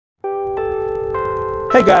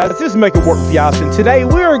Hey guys, this is Make It Work with Yosh, and today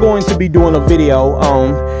we are going to be doing a video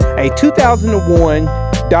on a 2001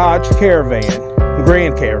 Dodge Caravan,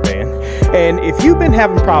 Grand Caravan. And if you've been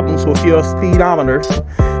having problems with your speedometer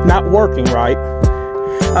not working right,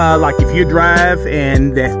 like if you drive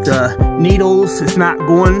and that needles is not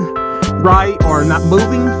going right or not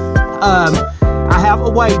moving, I have a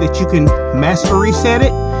way that you can master reset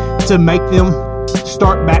it to make them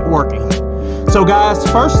start back working. So guys,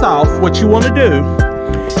 first off, what you want to do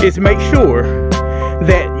is make sure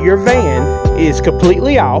that your van is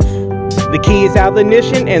completely off, the key is out of the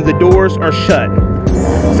ignition, and the doors are shut.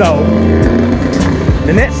 So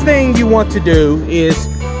the next thing you want to do is,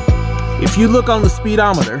 if you look on the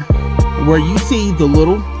speedometer where you see the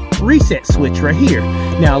little reset switch right here.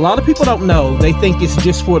 Now a lot of people don't know, they think it's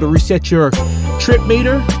just for to reset your trip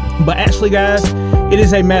meter, but actually guys, it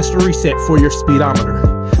is a master reset for your speedometer.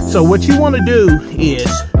 So what you want to do is,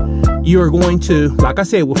 you are going to, like I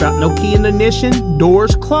said, without no key in the ignition,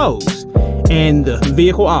 doors closed, and the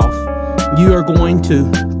vehicle off, you are going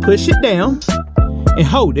to push it down and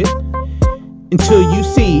hold it until you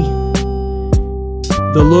see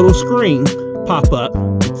the little screen pop up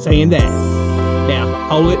saying that. Now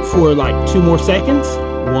hold it for like 2 more seconds,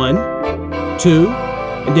 1, 2,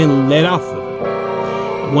 and then let off of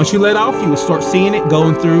it. Once you let off, you will start seeing it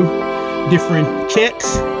going through different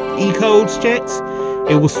checks, E-codes checks.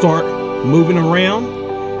 It will start moving around,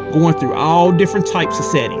 going through all different types of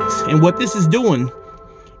settings. And what this is doing,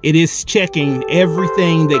 it is checking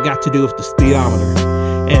everything that got to do with the speedometer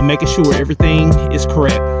and making sure everything is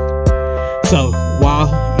correct. So while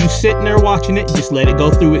you sitting there watching it, just let it go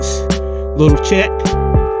through its little check.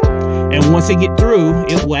 And once it get through,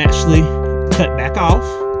 it will actually cut back off.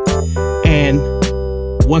 And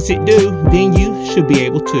once it do, then you should be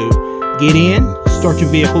able to get in, start your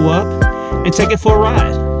vehicle up, and take it for a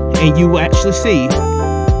ride, and you will actually see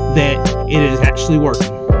that it is actually working.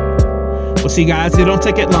 Well, see guys, it don't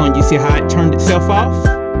take that long. You see how it turned itself off?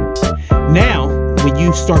 Now when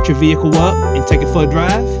you start your vehicle up and take it for a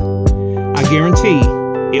drive, I guarantee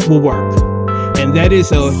it will work. And that is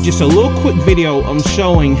just a little quick video on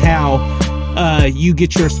showing how you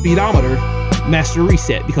get your speedometer master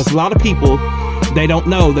reset, because a lot of people, they don't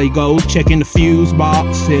know. They go check in the fuse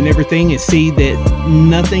box and everything and see that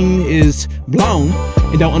nothing is blown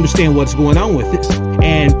and don't understand what's going on with it.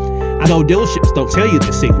 And I know dealerships don't tell you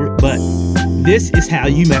the secret, but this is how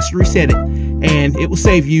you master reset it. And it will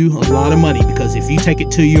save you a lot of money, because if you take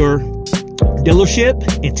it to your dealership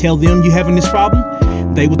and tell them you're having this problem,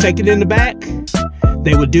 they will take it in the back,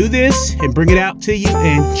 they will do this and bring it out to you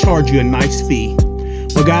and charge you a nice fee.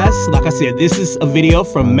 Well guys, like I said, this is a video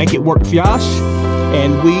from Make It Work with Yosh,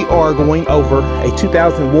 and we are going over a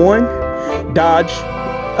 2001 Dodge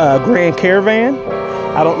Grand Caravan.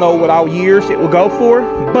 I don't know what all years it will go for,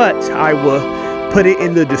 but I will put it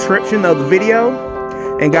in the description of the video.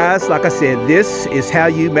 And guys, like I said, this is how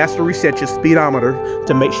you master reset your speedometer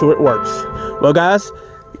to make sure it works. Well guys,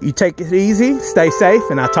 you take it easy, stay safe,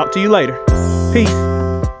 and I'll talk to you later. Peace.